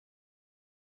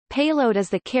Payload is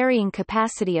the carrying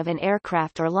capacity of an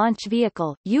aircraft or launch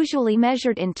vehicle, usually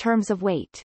measured in terms of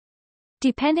weight.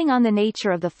 Depending on the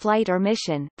nature of the flight or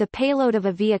mission, the payload of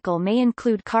a vehicle may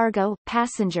include cargo,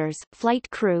 passengers, flight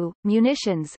crew,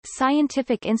 munitions,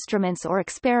 scientific instruments or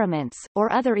experiments,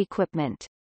 or other equipment.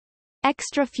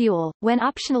 Extra fuel, when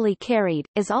optionally carried,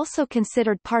 is also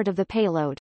considered part of the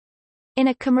payload. In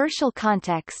a commercial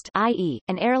context, i.e.,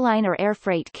 an airline or air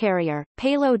freight carrier,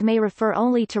 payload may refer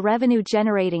only to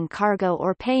revenue-generating cargo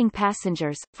or paying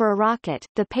passengers. For a rocket,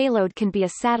 the payload can be a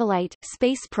satellite,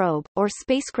 space probe, or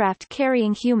spacecraft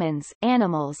carrying humans,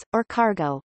 animals, or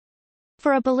cargo.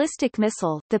 For a ballistic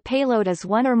missile, the payload is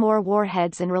one or more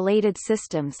warheads and related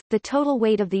systems. The total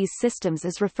weight of these systems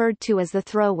is referred to as the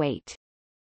throw weight.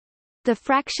 The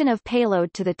fraction of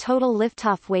payload to the total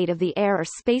liftoff weight of the air or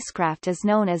spacecraft is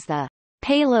known as the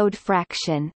payload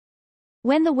fraction.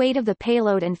 When the weight of the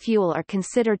payload and fuel are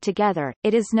considered together,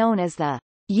 it is known as the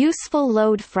useful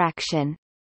load fraction.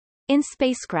 In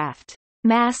spacecraft,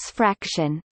 mass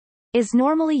fraction is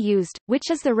normally used,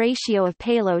 which is the ratio of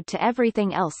payload to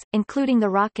everything else, including the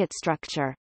rocket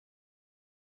structure.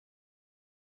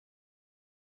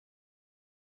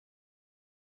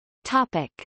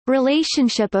 Topic: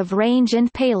 Relationship of range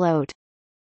and payload.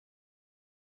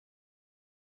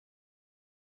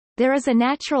 There is a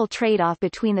natural trade-off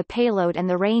between the payload and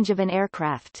the range of an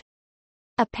aircraft.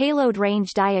 A payload range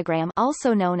diagram,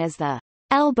 also known as the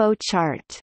elbow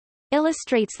chart,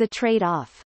 illustrates the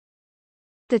trade-off.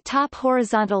 The top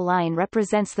horizontal line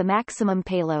represents the maximum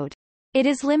payload. It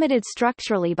is limited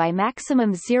structurally by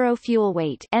maximum zero fuel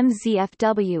weight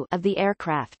 (MZFW) of the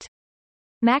aircraft.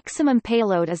 Maximum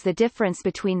payload is the difference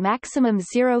between maximum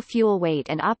zero fuel weight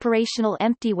and operational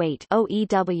empty weight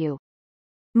 (OEW).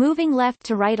 Moving left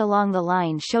to right along the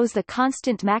line shows the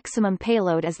constant maximum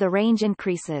payload as the range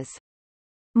increases.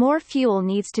 More fuel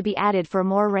needs to be added for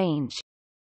more range.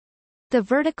 The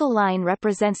vertical line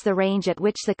represents the range at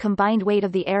which the combined weight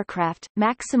of the aircraft,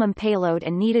 maximum payload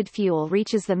and needed fuel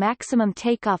reaches the maximum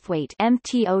takeoff weight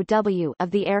 (MTOW)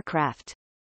 of the aircraft.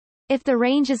 If the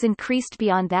range is increased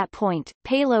beyond that point,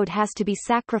 payload has to be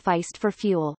sacrificed for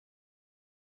fuel.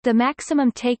 The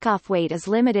maximum takeoff weight is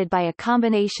limited by a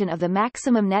combination of the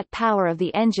maximum net power of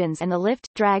the engines and the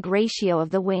lift-drag ratio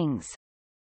of the wings.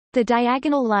 The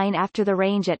diagonal line after the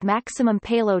range at maximum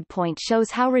payload point shows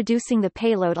how reducing the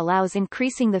payload allows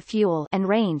increasing the fuel and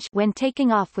range when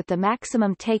taking off with the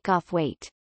maximum takeoff weight.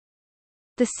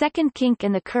 The second kink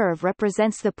in the curve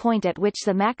represents the point at which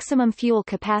the maximum fuel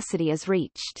capacity is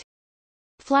reached.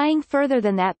 Flying further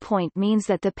than that point means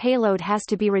that the payload has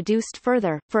to be reduced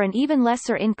further, for an even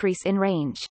lesser increase in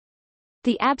range.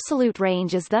 The absolute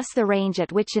range is thus the range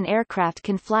at which an aircraft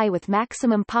can fly with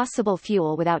maximum possible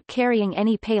fuel without carrying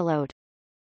any payload.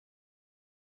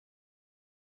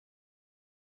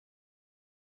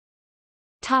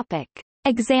 Topic: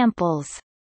 Examples.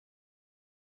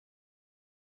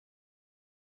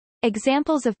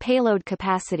 Examples of payload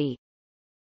capacity: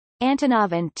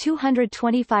 Antonov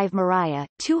An-225 Moriya,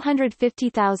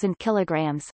 250,000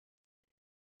 kilograms.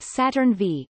 Saturn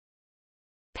V.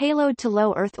 Payload to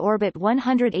low Earth orbit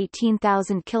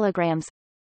 118,000 kilograms.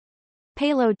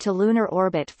 Payload to lunar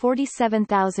orbit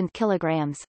 47,000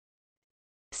 kilograms.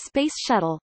 Space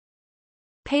Shuttle.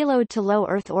 Payload to low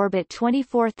Earth orbit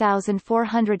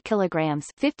 24,400 kilograms,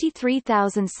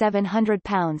 53,700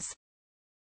 pounds.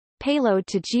 Payload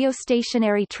to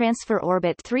geostationary transfer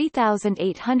orbit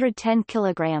 3,810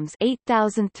 kilograms,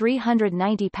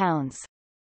 8,390 pounds.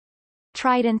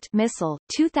 Trident missile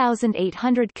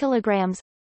 2,800 kilograms.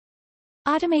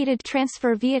 Automated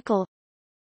transfer vehicle.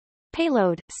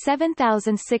 Payload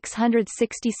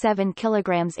 7,667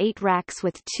 kilograms, 8 racks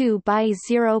with 2 by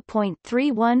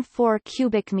 0.314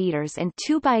 cubic meters and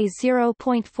 2 by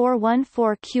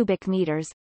 0.414 cubic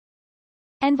meters.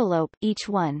 Envelope, each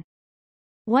one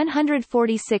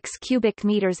 146 cubic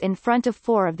meters in front of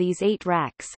 4 of these 8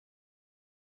 racks.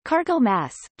 Cargo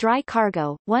mass, dry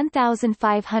cargo,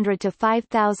 1,500 to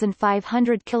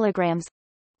 5,500 kilograms.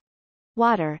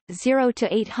 Water, 0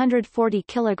 to 840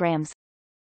 kilograms.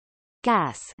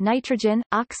 Gas, nitrogen,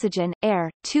 oxygen,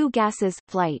 air, 2 gases,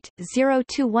 flight, 0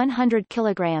 to 100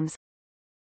 kilograms.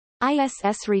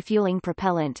 ISS refueling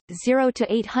propellant, 0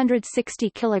 to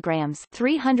 860 kilograms,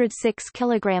 306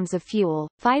 kilograms of fuel,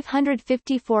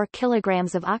 554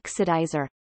 kilograms of oxidizer.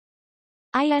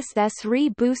 ISS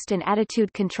re-boost and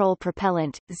attitude control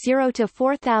propellant, 0 to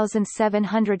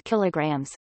 4,700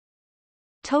 kilograms.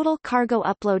 Total cargo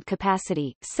upload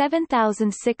capacity,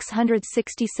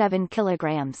 7,667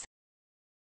 kilograms.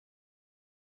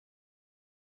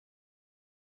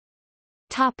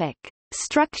 Topic: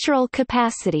 Structural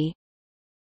capacity.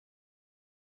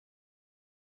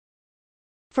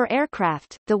 For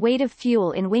aircraft, the weight of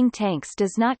fuel in wing tanks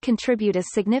does not contribute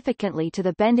as significantly to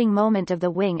the bending moment of the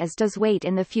wing as does weight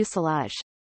in the fuselage.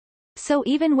 So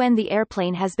even when the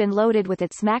airplane has been loaded with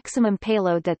its maximum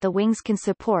payload that the wings can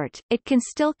support, it can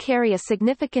still carry a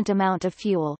significant amount of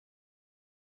fuel.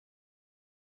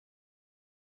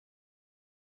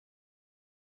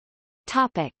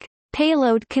 Topic: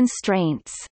 Payload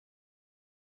constraints.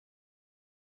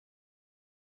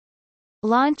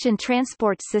 Launch and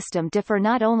transport system differ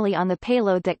not only on the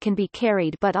payload that can be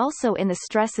carried but also in the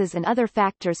stresses and other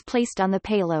factors placed on the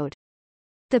payload.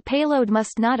 The payload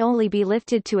must not only be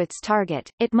lifted to its target,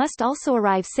 it must also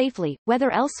arrive safely,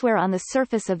 whether elsewhere on the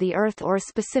surface of the Earth or a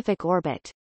specific orbit.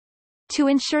 To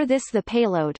ensure this, the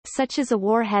payload, such as a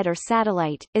warhead or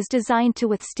satellite, is designed to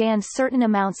withstand certain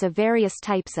amounts of various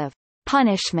types of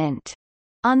punishment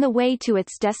on the way to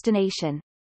its destination.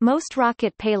 Most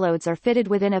rocket payloads are fitted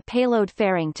within a payload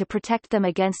fairing to protect them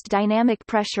against dynamic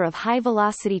pressure of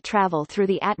high-velocity travel through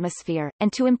the atmosphere,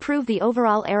 and to improve the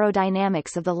overall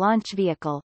aerodynamics of the launch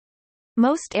vehicle.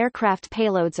 Most aircraft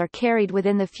payloads are carried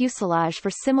within the fuselage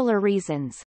for similar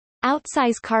reasons.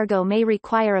 Outsize cargo may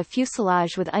require a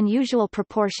fuselage with unusual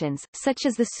proportions, such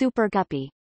as the Super Guppy.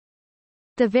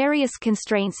 The various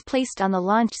constraints placed on the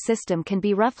launch system can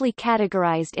be roughly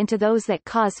categorized into those that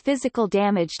cause physical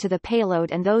damage to the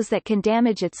payload and those that can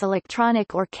damage its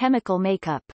electronic or chemical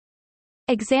makeup.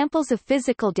 Examples of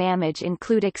physical damage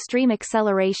include extreme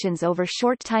accelerations over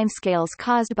short timescales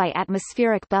caused by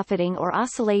atmospheric buffeting or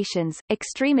oscillations,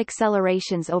 extreme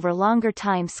accelerations over longer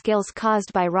time scales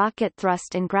caused by rocket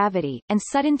thrust and gravity, and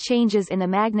sudden changes in the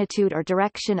magnitude or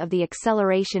direction of the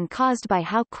acceleration caused by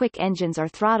how quick engines are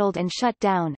throttled and shut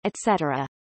down, etc.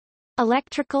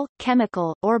 Electrical,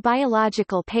 chemical, or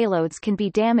biological payloads can be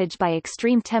damaged by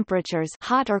extreme temperatures,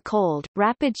 hot or cold,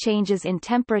 rapid changes in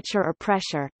temperature or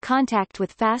pressure, contact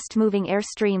with fast-moving air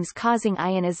streams causing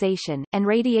ionization, and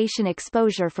radiation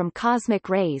exposure from cosmic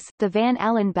rays, the Van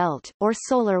Allen belt, or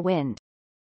solar wind.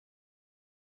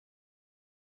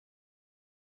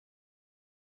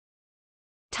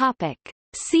 Topic.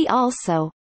 See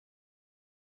also: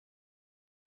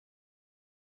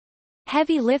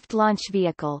 Heavy lift launch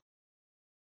vehicle,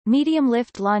 Medium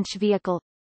lift launch vehicle,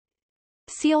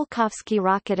 Tsiolkovsky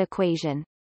rocket equation.